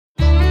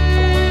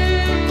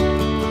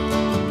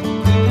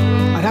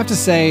have to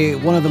say,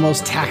 one of the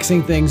most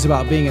taxing things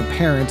about being a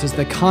parent is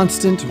the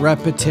constant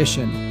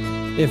repetition.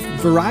 If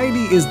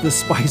variety is the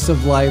spice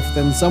of life,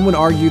 then some would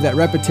argue that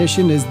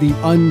repetition is the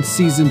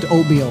unseasoned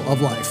oatmeal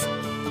of life.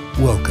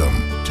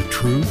 Welcome to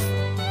Truth,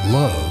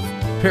 Love,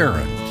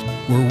 Parent,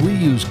 where we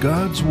use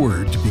God's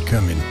Word to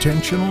become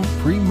intentional,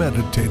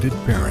 premeditated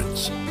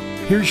parents.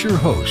 Here's your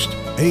host,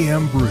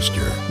 A.M.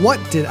 Brewster. What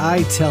did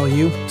I tell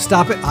you?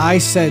 Stop it. I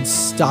said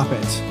stop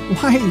it.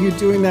 Why are you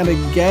doing that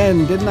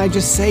again? Didn't I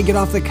just say get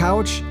off the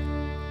couch?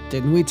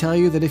 Didn't we tell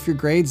you that if your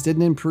grades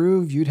didn't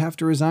improve, you'd have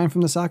to resign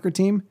from the soccer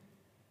team?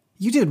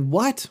 You did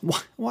what?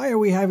 Why are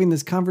we having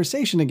this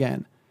conversation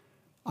again?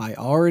 I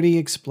already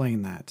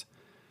explained that.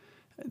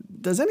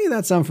 Does any of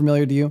that sound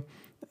familiar to you?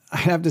 I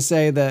have to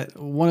say that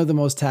one of the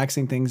most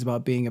taxing things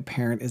about being a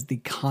parent is the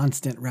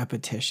constant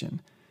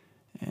repetition.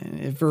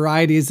 And if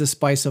variety is the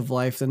spice of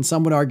life, then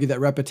some would argue that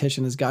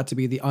repetition has got to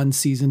be the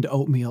unseasoned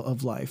oatmeal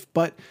of life.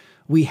 But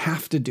we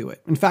have to do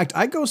it. In fact,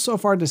 I go so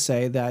far to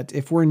say that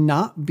if we're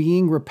not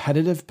being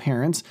repetitive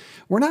parents,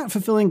 we're not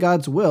fulfilling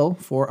God's will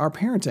for our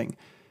parenting.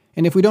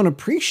 And if we don't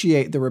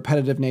appreciate the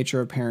repetitive nature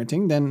of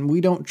parenting, then we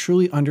don't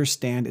truly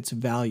understand its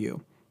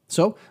value.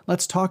 So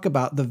let's talk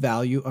about the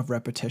value of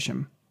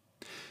repetition.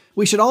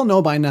 We should all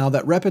know by now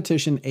that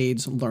repetition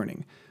aids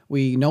learning.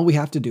 We know we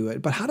have to do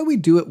it, but how do we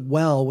do it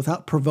well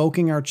without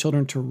provoking our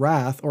children to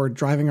wrath or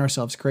driving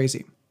ourselves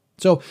crazy?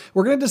 So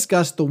we're going to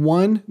discuss the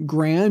one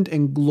grand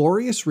and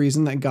glorious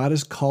reason that God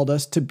has called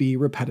us to be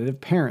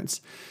repetitive parents.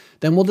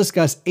 Then we'll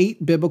discuss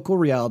 8 biblical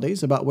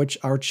realities about which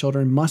our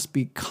children must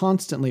be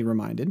constantly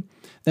reminded.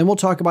 Then we'll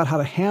talk about how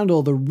to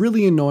handle the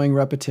really annoying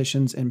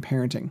repetitions in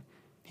parenting.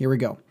 Here we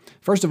go.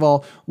 First of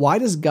all, why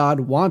does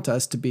God want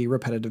us to be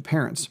repetitive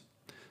parents?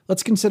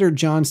 Let's consider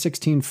John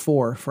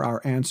 16:4 for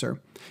our answer.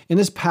 In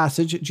this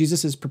passage,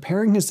 Jesus is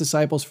preparing his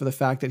disciples for the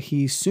fact that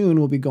he soon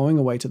will be going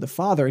away to the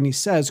Father, and he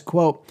says,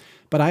 quote,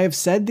 "But I have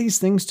said these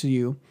things to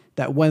you,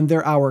 that when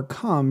their hour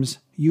comes,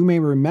 you may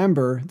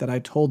remember that I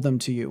told them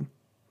to you."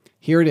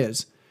 Here it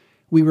is.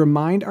 We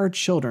remind our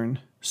children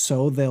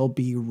so they'll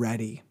be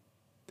ready.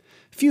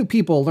 Few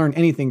people learn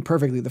anything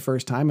perfectly the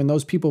first time, and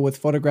those people with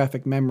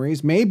photographic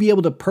memories may be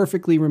able to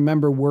perfectly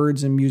remember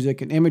words and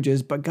music and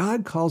images, but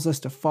God calls us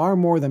to far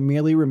more than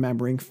merely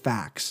remembering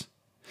facts.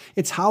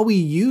 It's how we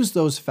use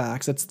those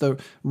facts that's the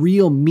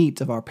real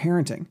meat of our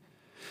parenting.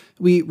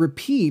 We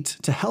repeat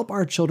to help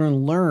our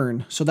children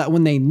learn so that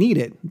when they need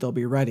it, they'll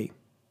be ready.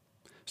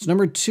 So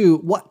number 2,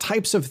 what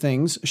types of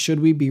things should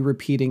we be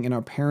repeating in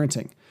our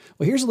parenting?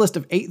 Well, here's a list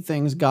of 8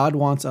 things God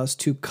wants us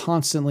to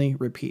constantly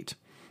repeat.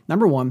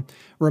 Number 1,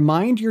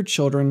 remind your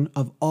children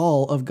of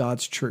all of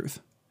God's truth.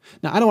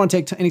 Now, I don't want to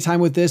take any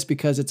time with this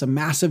because it's a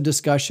massive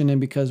discussion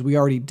and because we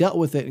already dealt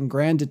with it in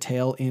grand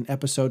detail in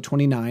episode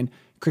 29,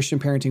 Christian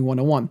Parenting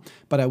 101.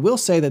 But I will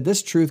say that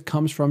this truth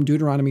comes from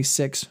Deuteronomy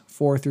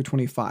 6:4 through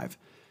 25.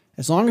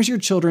 As long as your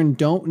children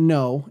don't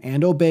know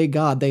and obey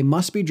God, they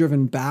must be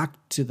driven back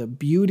to the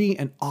beauty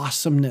and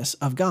awesomeness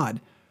of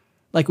God.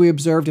 Like we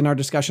observed in our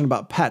discussion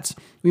about pets,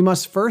 we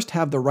must first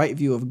have the right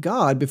view of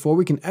God before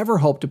we can ever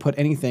hope to put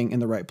anything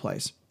in the right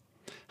place.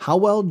 How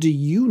well do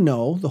you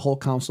know the whole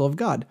counsel of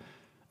God?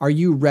 Are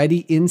you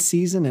ready in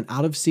season and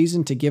out of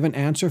season to give an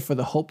answer for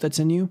the hope that's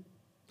in you?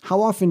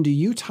 How often do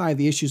you tie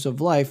the issues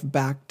of life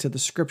back to the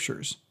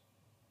scriptures?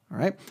 All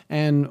right.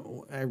 And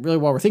really,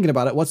 while we're thinking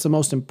about it, what's the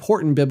most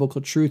important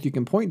biblical truth you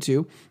can point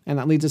to? And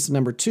that leads us to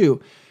number 2,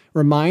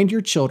 remind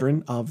your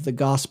children of the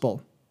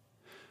gospel.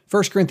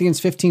 1 Corinthians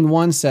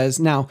 15:1 says,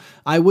 "Now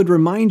I would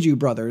remind you,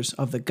 brothers,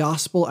 of the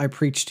gospel I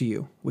preached to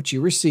you, which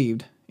you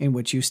received, in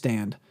which you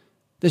stand."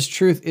 This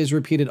truth is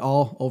repeated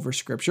all over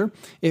Scripture.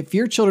 If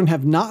your children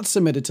have not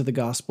submitted to the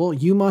gospel,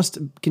 you must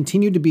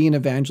continue to be an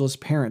evangelist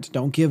parent.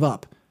 Don't give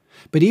up.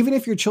 But even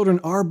if your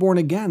children are born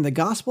again, the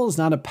gospel is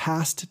not a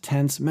past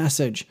tense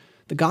message.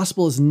 The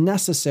gospel is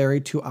necessary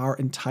to our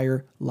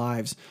entire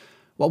lives.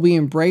 What we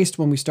embraced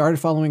when we started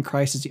following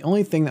Christ is the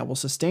only thing that will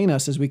sustain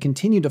us as we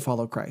continue to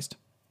follow Christ.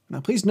 Now,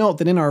 please note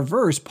that in our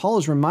verse, Paul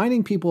is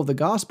reminding people of the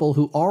gospel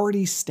who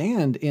already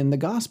stand in the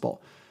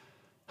gospel.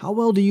 How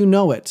well do you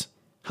know it?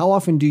 How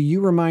often do you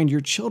remind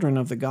your children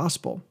of the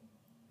gospel?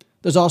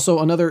 There's also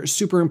another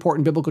super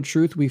important biblical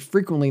truth we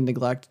frequently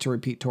neglect to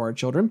repeat to our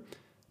children.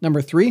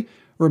 Number 3,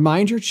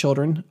 remind your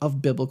children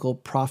of biblical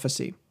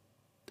prophecy.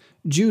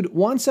 Jude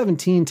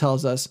 1:17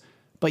 tells us,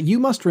 "But you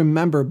must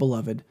remember,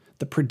 beloved,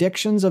 the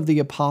predictions of the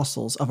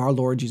apostles of our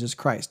Lord Jesus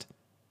Christ."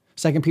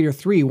 2 Peter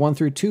 3:1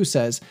 through 2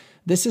 says,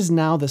 "This is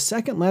now the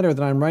second letter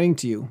that I am writing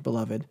to you,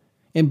 beloved.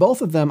 In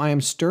both of them I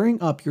am stirring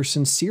up your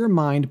sincere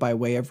mind by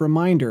way of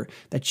reminder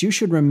that you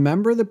should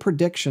remember the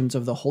predictions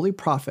of the holy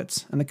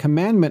prophets and the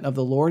commandment of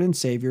the Lord and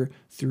Savior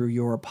through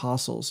your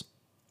apostles."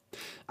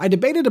 I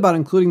debated about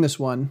including this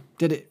one.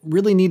 Did it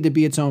really need to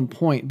be its own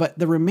point? But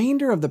the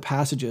remainder of the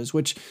passages,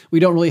 which we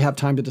don't really have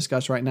time to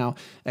discuss right now,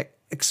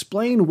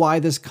 explain why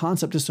this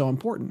concept is so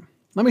important.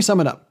 Let me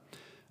sum it up.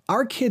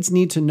 Our kids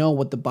need to know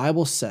what the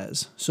Bible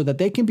says so that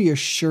they can be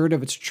assured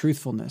of its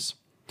truthfulness.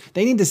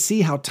 They need to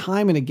see how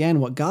time and again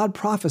what God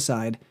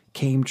prophesied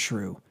came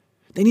true.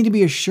 They need to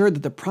be assured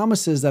that the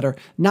promises that are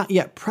not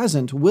yet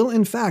present will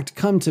in fact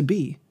come to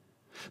be.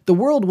 The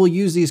world will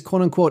use these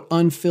quote-unquote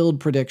unfilled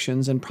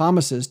predictions and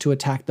promises to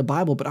attack the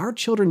Bible, but our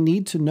children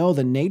need to know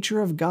the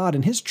nature of God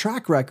and His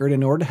track record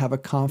in order to have a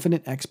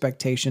confident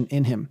expectation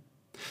in Him.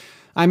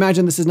 I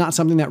imagine this is not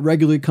something that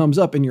regularly comes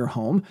up in your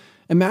home.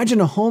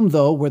 Imagine a home,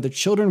 though, where the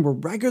children were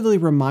regularly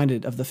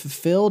reminded of the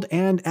fulfilled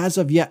and as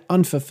of yet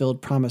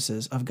unfulfilled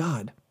promises of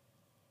God.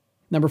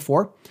 Number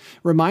 4,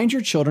 remind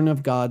your children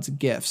of God's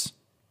gifts.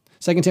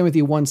 2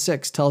 Timothy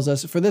 1:6 tells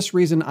us, "For this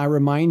reason I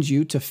remind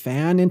you to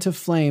fan into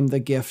flame the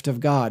gift of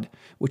God,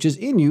 which is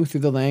in you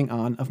through the laying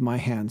on of my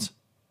hands."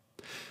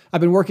 I've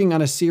been working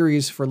on a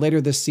series for later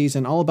this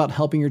season all about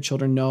helping your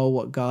children know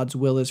what God's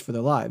will is for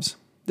their lives.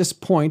 This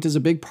point is a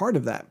big part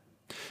of that.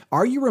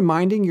 Are you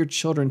reminding your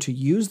children to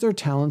use their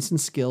talents and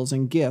skills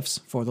and gifts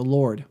for the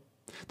Lord?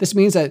 This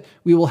means that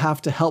we will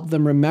have to help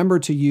them remember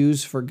to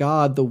use for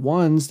God the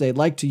ones they'd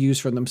like to use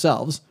for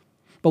themselves,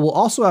 but we'll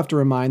also have to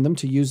remind them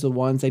to use the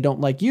ones they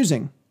don't like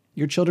using.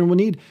 Your children will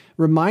need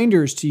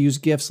reminders to use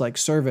gifts like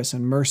service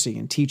and mercy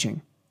and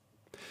teaching.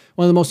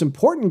 One of the most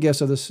important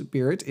gifts of the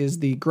Spirit is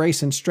the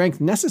grace and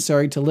strength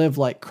necessary to live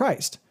like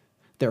Christ.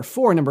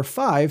 Therefore, number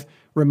 5,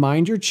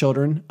 remind your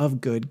children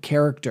of good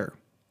character.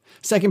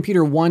 2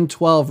 Peter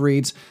 1:12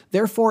 reads,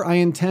 "Therefore I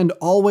intend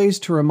always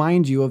to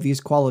remind you of these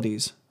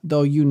qualities,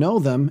 though you know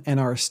them and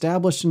are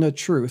established in the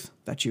truth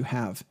that you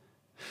have."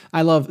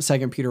 I love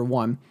 2 Peter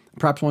 1.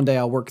 Perhaps one day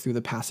I'll work through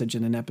the passage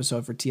in an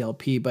episode for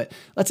TLP, but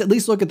let's at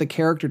least look at the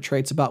character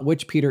traits about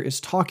which Peter is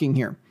talking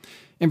here.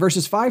 In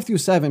verses 5 through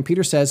 7,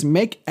 Peter says,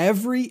 "Make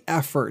every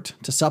effort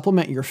to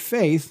supplement your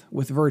faith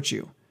with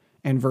virtue,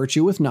 and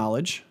virtue with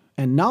knowledge,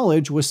 and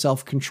knowledge with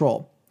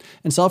self-control,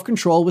 and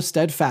self-control with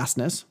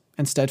steadfastness,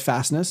 and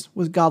steadfastness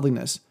with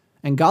godliness,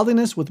 and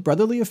godliness with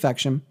brotherly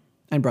affection,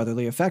 and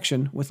brotherly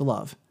affection with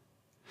love."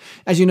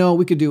 As you know,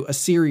 we could do a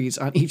series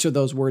on each of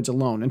those words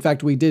alone. In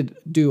fact, we did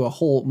do a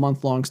whole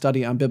month-long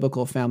study on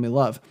biblical family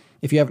love.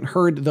 If you haven't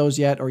heard those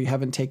yet, or you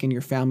haven't taken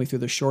your family through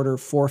the shorter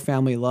 4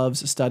 Family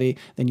Loves study,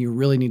 then you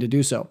really need to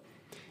do so.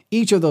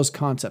 Each of those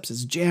concepts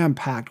is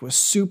jam-packed with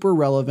super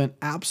relevant,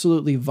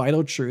 absolutely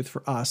vital truth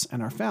for us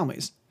and our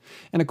families.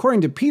 And according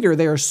to Peter,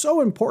 they are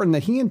so important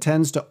that he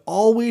intends to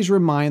always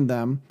remind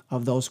them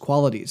of those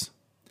qualities.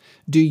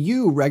 Do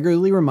you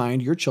regularly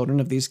remind your children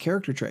of these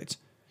character traits?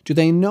 Do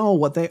they know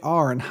what they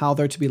are and how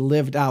they're to be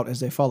lived out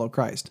as they follow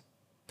Christ?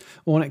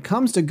 Well, when it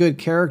comes to good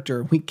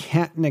character, we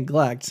can't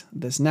neglect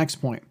this next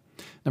point.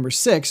 Number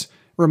 6,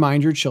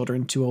 remind your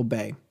children to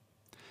obey.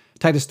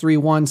 Titus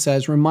 3:1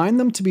 says, "Remind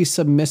them to be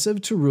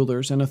submissive to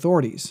rulers and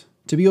authorities,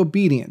 to be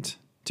obedient,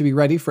 to be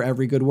ready for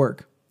every good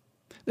work."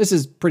 This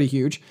is pretty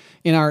huge.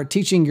 In our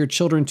Teaching Your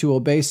Children to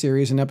Obey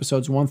series in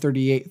episodes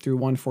 138 through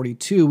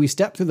 142, we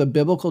stepped through the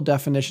biblical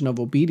definition of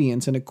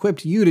obedience and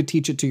equipped you to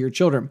teach it to your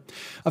children.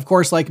 Of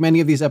course, like many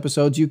of these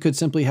episodes, you could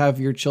simply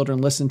have your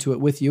children listen to it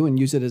with you and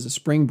use it as a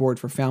springboard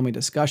for family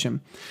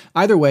discussion.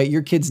 Either way,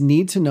 your kids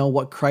need to know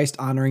what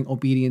Christ-honoring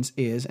obedience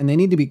is, and they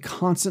need to be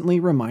constantly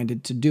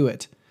reminded to do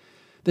it.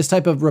 This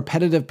type of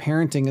repetitive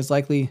parenting is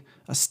likely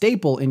a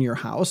staple in your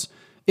house.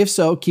 If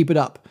so, keep it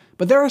up.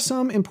 But there are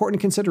some important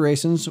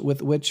considerations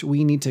with which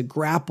we need to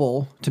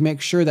grapple to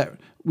make sure that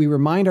we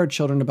remind our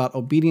children about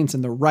obedience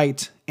in the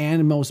right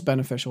and most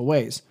beneficial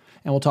ways.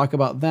 And we'll talk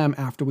about them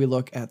after we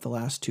look at the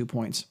last 2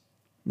 points.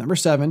 Number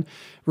 7,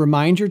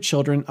 remind your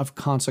children of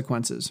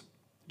consequences.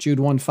 Jude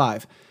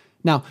 1:5.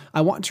 "Now,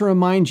 I want to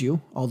remind you,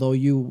 although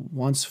you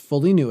once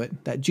fully knew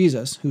it, that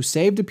Jesus, who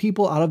saved a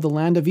people out of the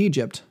land of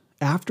Egypt,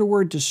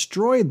 afterward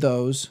destroyed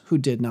those who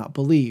did not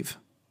believe."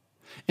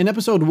 In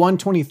episode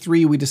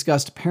 123, we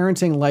discussed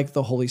parenting like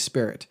the Holy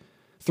Spirit.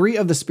 3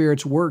 of the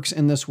Spirit's works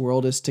in this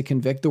world is to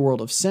convict the world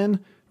of sin,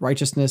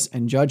 righteousness,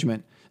 and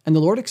judgment, and the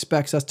Lord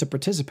expects us to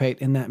participate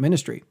in that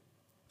ministry.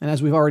 And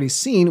as we've already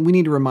seen, we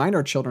need to remind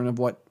our children of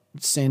what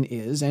sin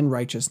is and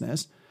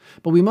righteousness,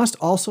 but we must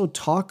also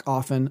talk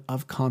often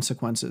of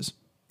consequences.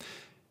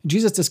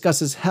 Jesus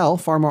discusses hell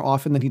far more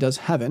often than he does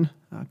heaven.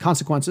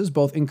 Consequences,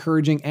 both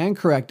encouraging and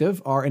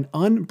corrective, are an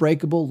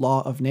unbreakable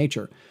law of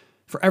nature.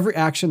 For every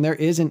action, there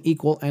is an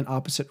equal and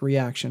opposite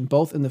reaction,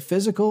 both in the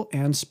physical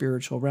and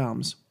spiritual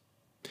realms.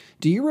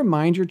 Do you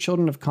remind your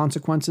children of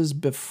consequences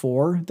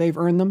before they've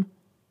earned them?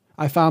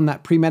 I found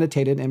that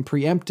premeditated and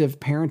preemptive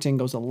parenting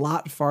goes a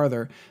lot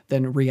farther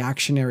than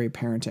reactionary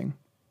parenting.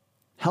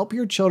 Help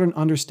your children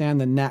understand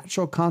the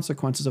natural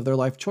consequences of their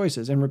life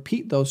choices and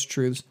repeat those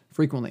truths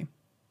frequently.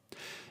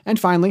 And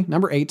finally,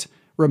 number 8,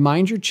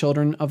 remind your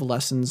children of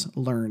lessons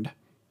learned.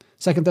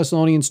 2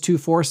 Thessalonians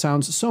 2:4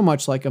 sounds so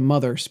much like a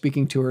mother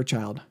speaking to her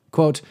child.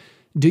 Quote,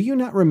 "Do you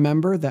not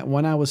remember that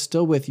when I was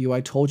still with you,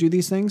 I told you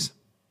these things?"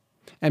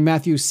 And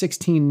Matthew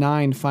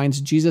 16:9 finds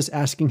Jesus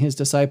asking his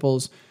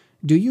disciples,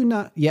 "Do you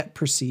not yet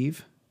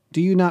perceive? Do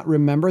you not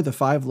remember the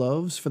 5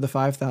 loaves for the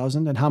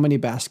 5,000 and how many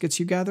baskets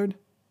you gathered?"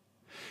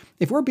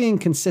 If we're being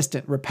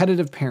consistent,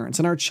 repetitive parents,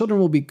 and our children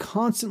will be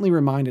constantly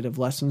reminded of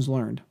lessons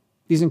learned.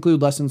 These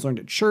include lessons learned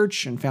at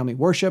church and family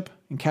worship,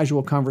 in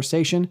casual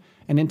conversation,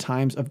 and in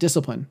times of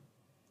discipline.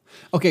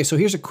 Okay, so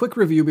here's a quick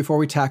review before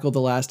we tackle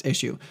the last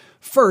issue.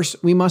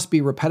 First, we must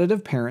be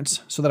repetitive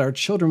parents so that our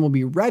children will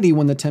be ready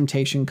when the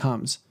temptation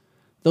comes.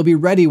 They'll be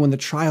ready when the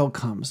trial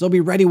comes. They'll be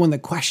ready when the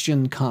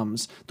question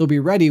comes. They'll be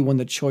ready when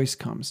the choice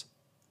comes.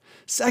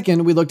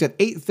 Second, we looked at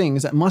 8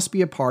 things that must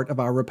be a part of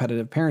our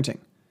repetitive parenting.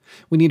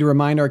 We need to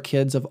remind our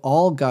kids of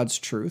all God's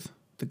truth,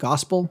 the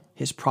gospel,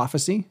 His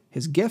prophecy,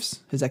 His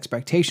gifts, His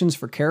expectations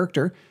for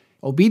character,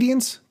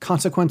 obedience,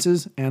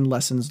 consequences, and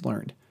lessons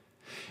learned.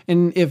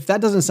 And if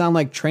that doesn't sound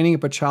like training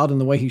up a child in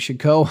the way he should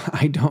go,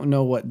 I don't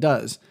know what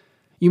does.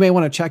 You may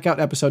want to check out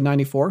episode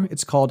 94.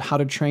 It's called How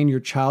to Train Your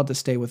Child to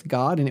Stay with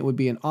God, and it would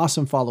be an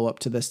awesome follow-up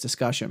to this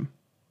discussion.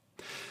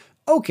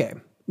 Okay,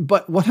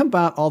 but what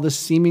about all the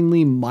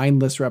seemingly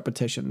mindless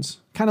repetitions?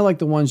 Kind of like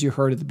the ones you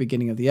heard at the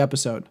beginning of the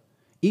episode.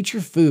 Eat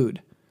your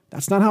food.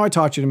 That's not how I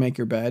taught you to make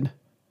your bed.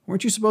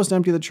 Weren't you supposed to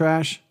empty the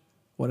trash?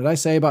 What did I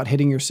say about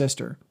hitting your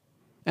sister?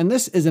 And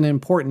this is an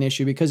important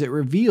issue because it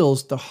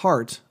reveals the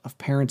heart of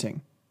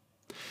parenting.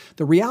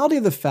 The reality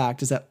of the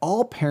fact is that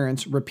all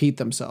parents repeat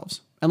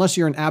themselves. Unless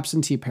you're an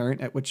absentee parent,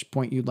 at which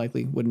point you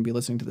likely wouldn't be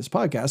listening to this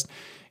podcast,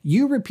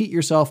 you repeat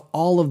yourself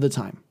all of the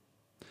time.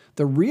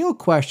 The real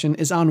question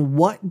is on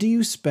what do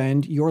you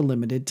spend your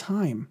limited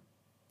time?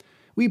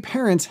 We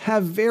parents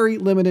have very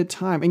limited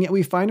time, and yet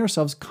we find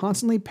ourselves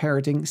constantly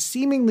parroting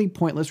seemingly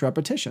pointless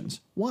repetitions.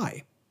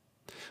 Why?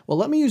 Well,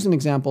 let me use an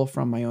example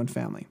from my own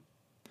family.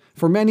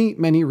 For many,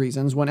 many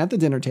reasons, when at the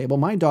dinner table,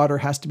 my daughter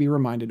has to be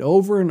reminded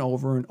over and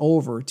over and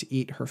over to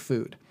eat her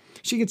food.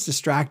 She gets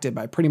distracted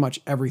by pretty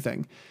much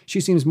everything. She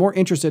seems more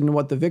interested in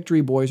what the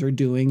Victory Boys are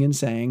doing and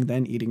saying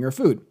than eating her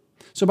food.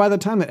 So by the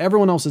time that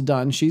everyone else is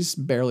done, she's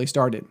barely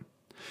started.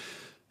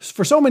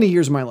 For so many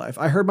years of my life,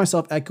 I heard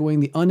myself echoing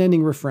the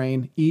unending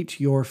refrain, "Eat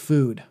your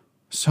food."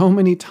 So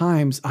many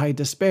times I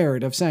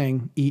despaired of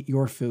saying, "Eat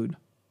your food."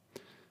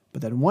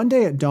 But then one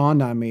day it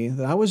dawned on me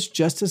that I was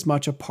just as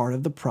much a part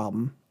of the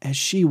problem as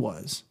she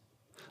was.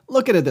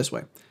 Look at it this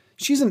way.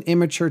 She's an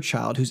immature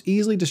child who's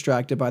easily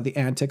distracted by the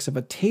antics of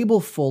a table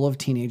full of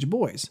teenage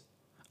boys.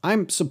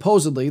 I'm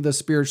supposedly the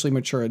spiritually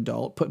mature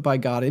adult put by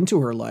God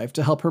into her life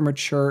to help her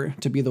mature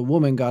to be the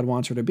woman God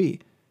wants her to be.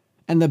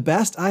 And the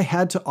best I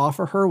had to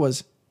offer her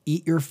was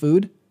eat your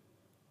food.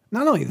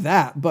 Not only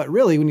that, but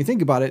really, when you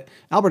think about it,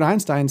 Albert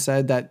Einstein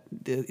said that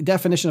the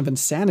definition of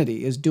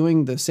insanity is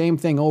doing the same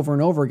thing over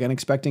and over again,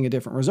 expecting a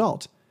different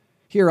result.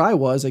 Here I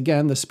was,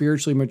 again, the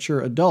spiritually mature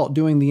adult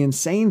doing the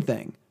insane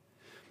thing.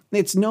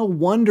 It's no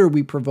wonder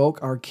we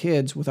provoke our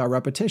kids with our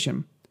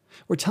repetition.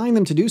 We're telling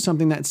them to do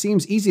something that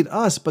seems easy to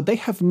us, but they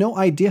have no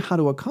idea how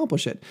to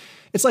accomplish it.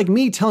 It's like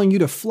me telling you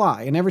to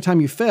fly, and every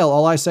time you fail,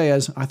 all I say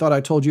is, "I thought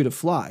I told you to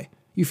fly."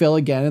 You fail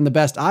again, and the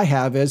best I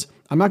have is,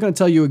 "I'm not going to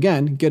tell you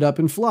again, get up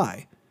and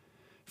fly."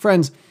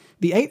 Friends,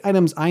 the 8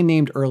 items I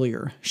named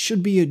earlier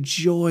should be a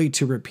joy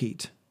to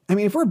repeat. I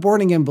mean, if we're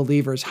born-again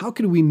believers, how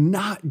could we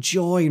not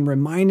joy in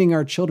reminding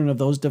our children of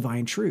those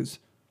divine truths?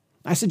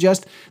 I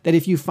suggest that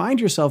if you find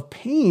yourself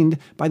pained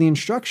by the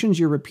instructions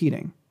you're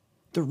repeating,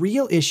 the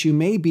real issue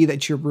may be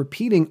that you're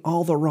repeating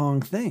all the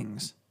wrong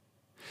things.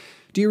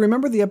 Do you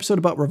remember the episode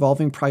about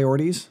revolving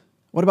priorities?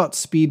 What about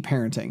speed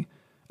parenting?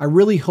 I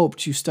really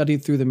hoped you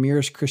studied through the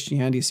Mirrors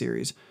Christianity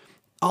series.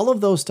 All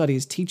of those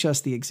studies teach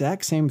us the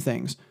exact same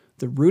things.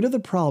 The root of the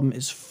problem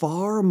is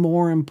far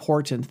more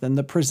important than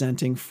the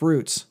presenting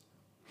fruits.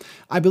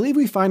 I believe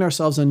we find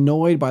ourselves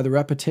annoyed by the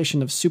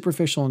repetition of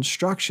superficial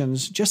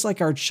instructions, just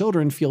like our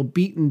children feel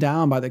beaten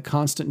down by the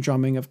constant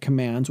drumming of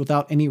commands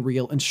without any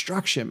real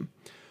instruction.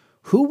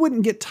 Who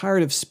wouldn't get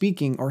tired of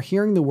speaking or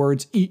hearing the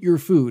words, "eat your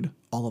food,"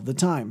 all of the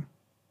time?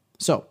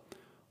 So,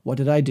 what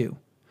did I do?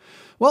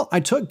 Well, I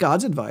took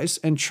God's advice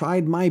and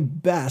tried my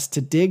best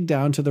to dig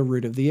down to the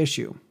root of the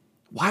issue.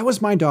 Why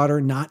was my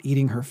daughter not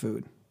eating her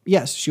food?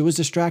 Yes, she was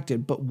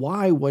distracted, but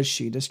why was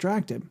she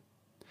distracted?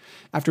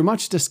 After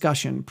much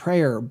discussion,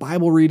 prayer,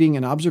 Bible reading,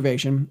 and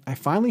observation, I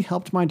finally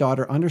helped my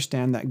daughter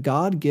understand that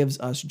God gives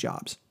us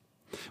jobs.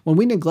 When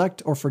we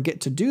neglect or forget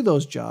to do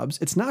those jobs,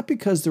 it's not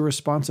because the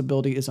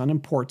responsibility is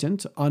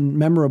unimportant,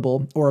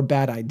 unmemorable, or a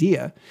bad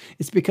idea.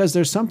 It's because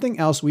there's something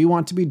else we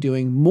want to be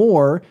doing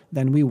more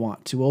than we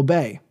want to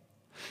obey.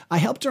 I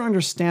helped her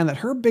understand that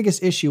her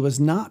biggest issue was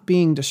not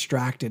being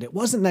distracted. It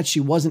wasn't that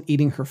she wasn't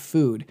eating her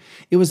food.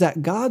 It was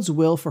that God's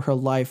will for her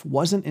life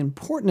wasn't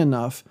important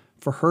enough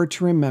for her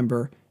to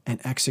remember and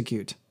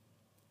execute.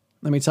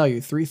 Let me tell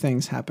you, 3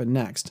 things happened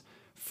next.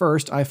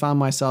 First, I found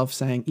myself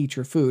saying, "eat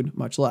your food,"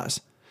 much less.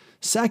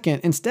 Second,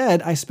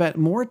 instead, I spent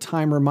more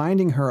time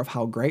reminding her of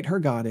how great her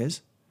God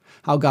is,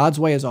 how God's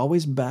way is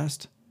always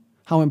best,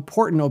 how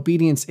important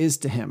obedience is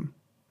to Him,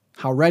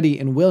 how ready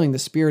and willing the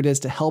Spirit is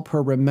to help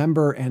her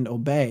remember and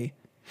obey,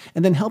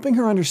 and then helping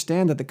her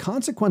understand that the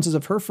consequences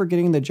of her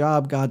forgetting the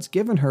job God's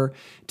given her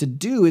to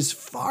do is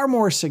far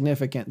more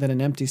significant than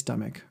an empty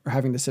stomach or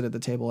having to sit at the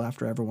table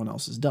after everyone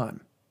else is done.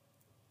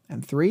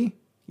 And 3,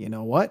 you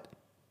know what?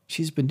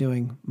 She's been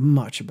doing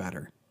much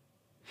better.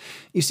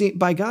 You see,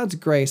 by God's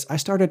grace, I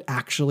started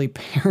actually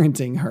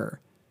parenting her.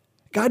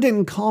 God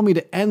didn't call me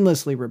to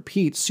endlessly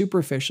repeat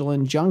superficial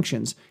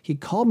injunctions. He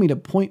called me to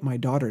point my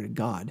daughter to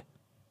God.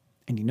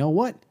 And you know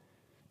what?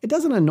 It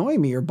doesn't annoy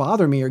me or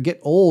bother me or get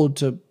old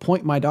to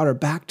point my daughter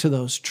back to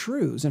those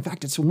truths. In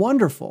fact, it's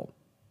wonderful.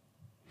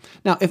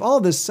 Now, if all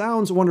of this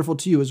sounds wonderful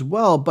to you as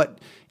well, but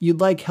you'd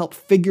like help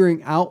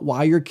figuring out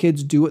why your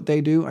kids do what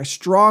they do, I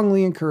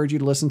strongly encourage you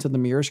to listen to the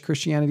Mirrors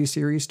Christianity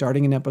series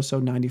starting in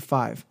episode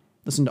 95.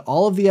 Listen to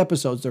all of the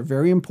episodes. They're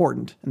very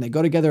important, and they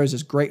go together as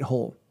this great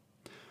whole.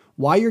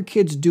 Why your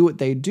kids do what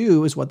they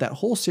do is what that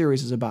whole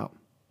series is about.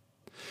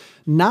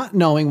 Not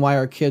knowing why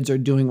our kids are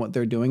doing what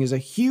they're doing is a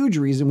huge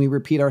reason we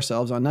repeat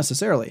ourselves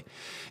unnecessarily.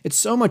 It's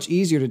so much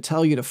easier to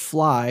tell you to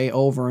fly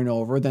over and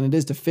over than it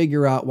is to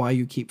figure out why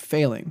you keep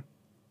failing.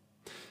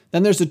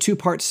 Then there's the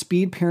 2-part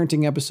speed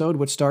parenting episode,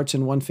 which starts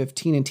in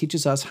 115 and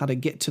teaches us how to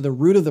get to the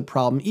root of the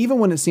problem, even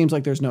when it seems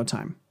like there's no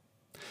time.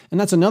 And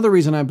that's another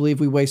reason I believe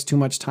we waste too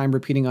much time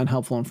repeating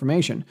unhelpful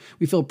information.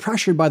 We feel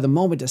pressured by the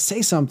moment to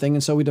say something,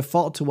 and so we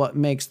default to what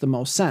makes the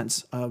most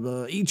sense.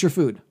 Eat your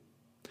food.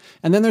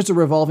 And then there's the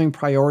revolving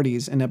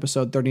priorities in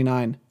episode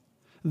 39.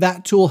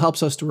 That tool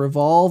helps us to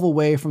revolve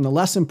away from the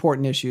less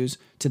important issues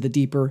to the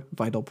deeper,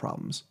 vital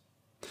problems.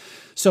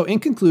 So in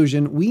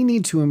conclusion, we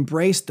need to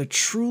embrace the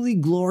truly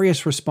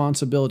glorious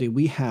responsibility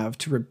we have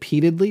to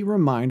repeatedly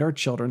remind our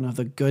children of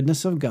the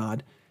goodness of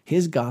God,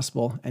 His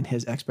gospel, and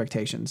His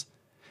expectations,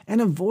 and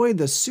avoid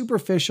the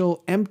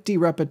superficial, empty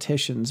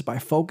repetitions by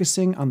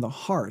focusing on the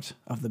heart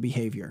of the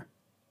behavior.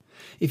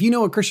 If you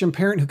know a Christian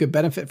parent who could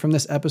benefit from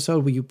this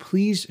episode, will you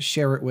please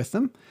share it with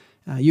them?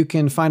 You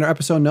can find our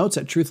episode notes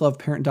at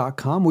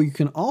truthloveparent.com, where you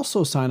can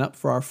also sign up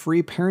for our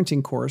free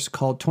parenting course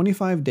called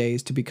 25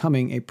 Days to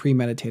Becoming a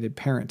Premeditated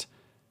Parent.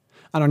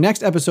 On our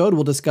next episode,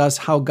 we'll discuss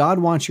how God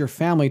wants your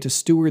family to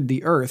steward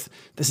the earth.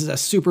 This is a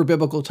super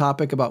biblical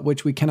topic about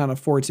which we cannot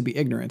afford to be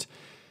ignorant.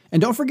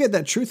 And don't forget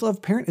that Truth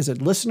Love Parent is a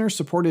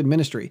listener-supported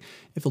ministry.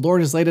 If the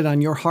Lord has laid it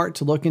on your heart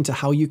to look into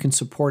how you can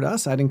support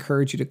us, I'd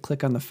encourage you to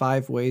click on the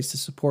 5 ways to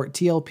support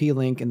TLP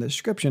link in the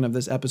description of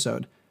this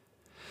episode.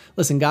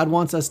 Listen, God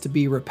wants us to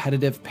be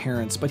repetitive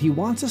parents, but He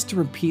wants us to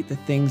repeat the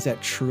things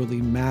that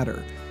truly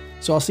matter.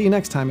 So I'll see you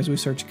next time as we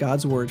search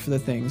God's Word for the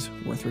things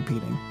worth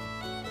repeating.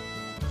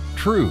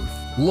 Truth,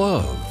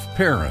 Love,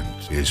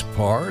 Parent is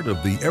part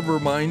of the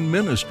Evermind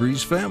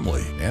Ministries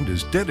family and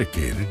is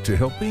dedicated to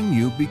helping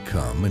you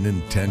become an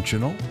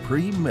intentional,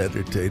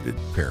 premeditated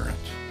parent.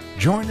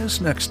 Join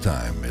us next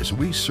time as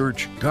we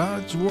search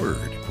God's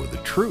Word for the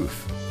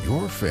truth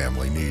your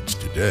family needs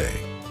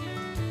today.